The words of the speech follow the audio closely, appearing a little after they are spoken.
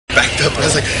backed up, and I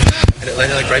was like, and it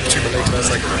landed like right between my legs, and I was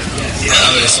like, yeah,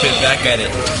 I would have spit back at it.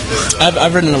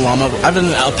 I've ridden a llama. I've ridden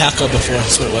an alpaca before.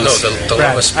 That's what it was. no, the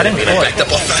llama spit me, and I backed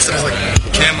up all fast, and I was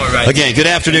like, camel ride. Again, good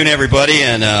afternoon, everybody,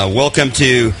 and welcome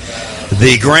to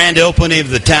the grand opening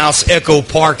of the Taos Echo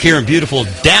Park here in beautiful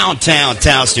downtown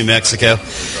Taos, New Mexico.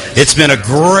 It's been a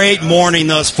great morning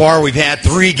thus far. We've had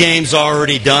 3 games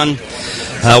already done.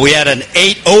 We had an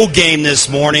 8-0 game this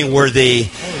morning where the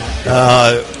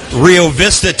Rio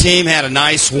Vista team had a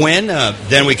nice win.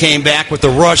 Then we came back with the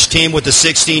Rush team with the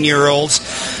 16-year-olds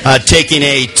taking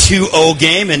a 2-0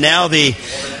 game. And now the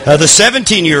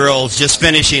 17-year-olds just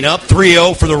finishing up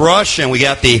 3-0 for the Rush. And we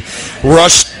got the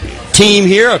Rush team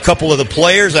here, a couple of the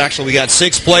players. Actually, we got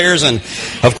 6 players. And,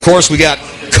 of course, we got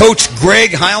Coach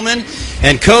Greg Heilman.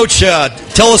 And, Coach,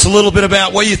 tell us a little bit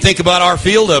about what you think about our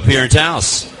field up here in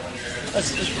Taos.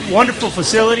 It's a wonderful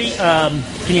facility. Can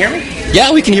you hear me?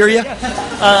 Yeah, we can hear you.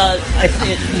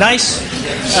 Nice.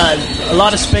 A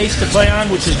lot of space to play on,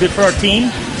 which is good for our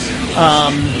team.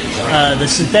 The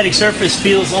synthetic surface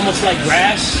feels almost like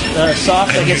grass,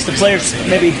 soft. I guess the players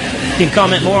maybe can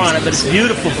comment more on it, but it's a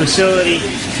beautiful facility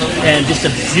and just a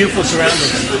beautiful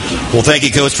surroundings. Well, thank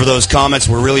you, Coach, for those comments.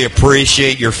 We really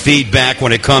appreciate your feedback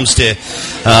when it comes to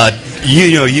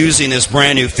using this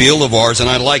brand new field of ours. And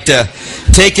I'd like to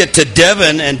take it to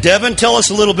Devin. And Devin, tell us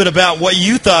a little bit about what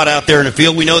you thought out there in the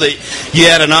field. We know that you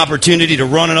had an opportunity to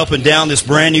run it up and down this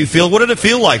brand new field. What did it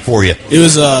feel like for you? It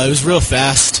was real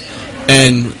fast,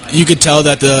 and you could tell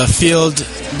that the field,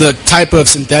 the type of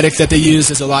synthetic that they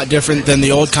use is a lot different than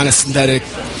the old kind of synthetic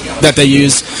that they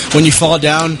use. When you fall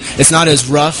down, it's not as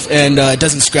rough, and it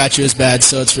doesn't scratch you as bad,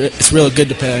 so it's really good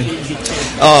to play.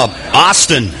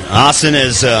 Austin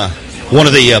is one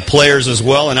of the players as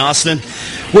well. And Austin,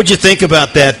 what did you think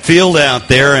about that field out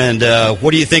there, and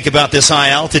what do you think about this high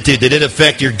altitude? Did it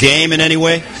affect your game in any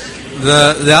way?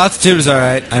 The altitude was all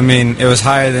right. I mean, it was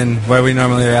higher than where we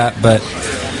normally are at, but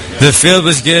the field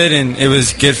was good, and it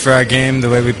was good for our game, the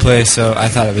way we play, so I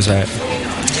thought it was all right.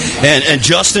 And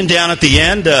Justin, down at the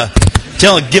end,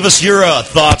 give us your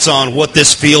thoughts on what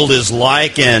this field is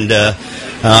like, and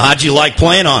how'd you like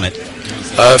playing on it?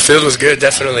 Field was good,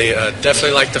 definitely.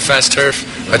 Definitely like the fast turf.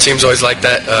 My team's always like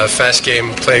that. Fast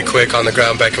game, play quick on the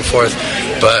ground, back and forth.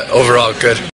 But overall, good.